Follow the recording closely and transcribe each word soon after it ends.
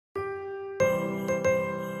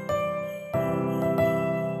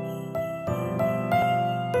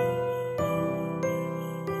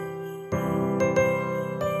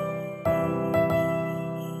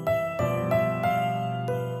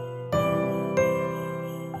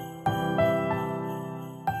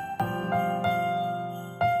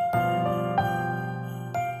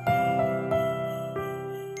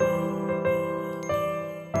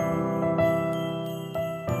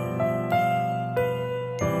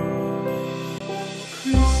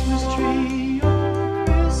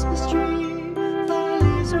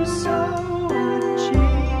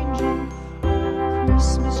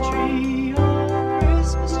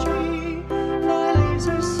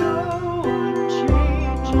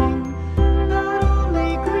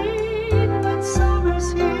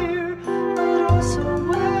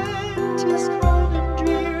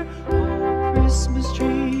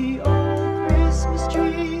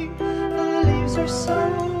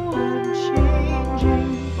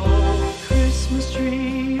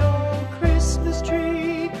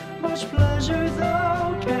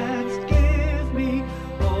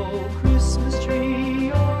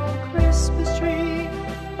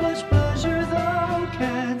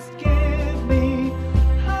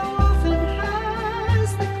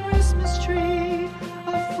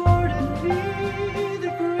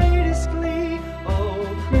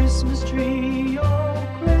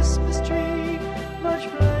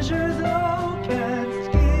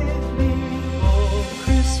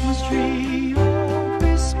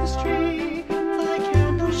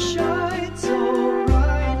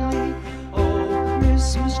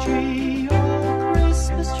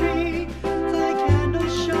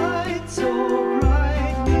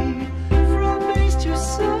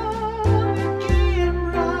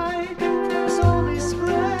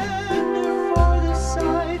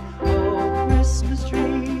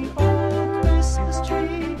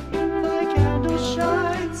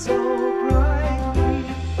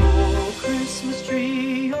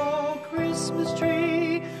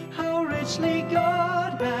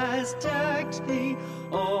has decked thee.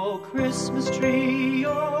 O Christmas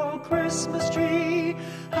tree,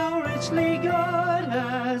 how richly God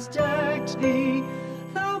has decked thee.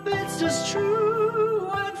 Thou bidst us true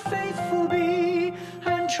and faithful be,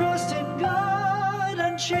 and trust in God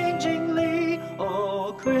unchangingly.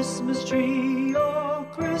 O Christmas tree,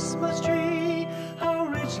 how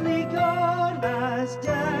richly God has decked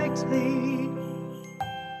thee.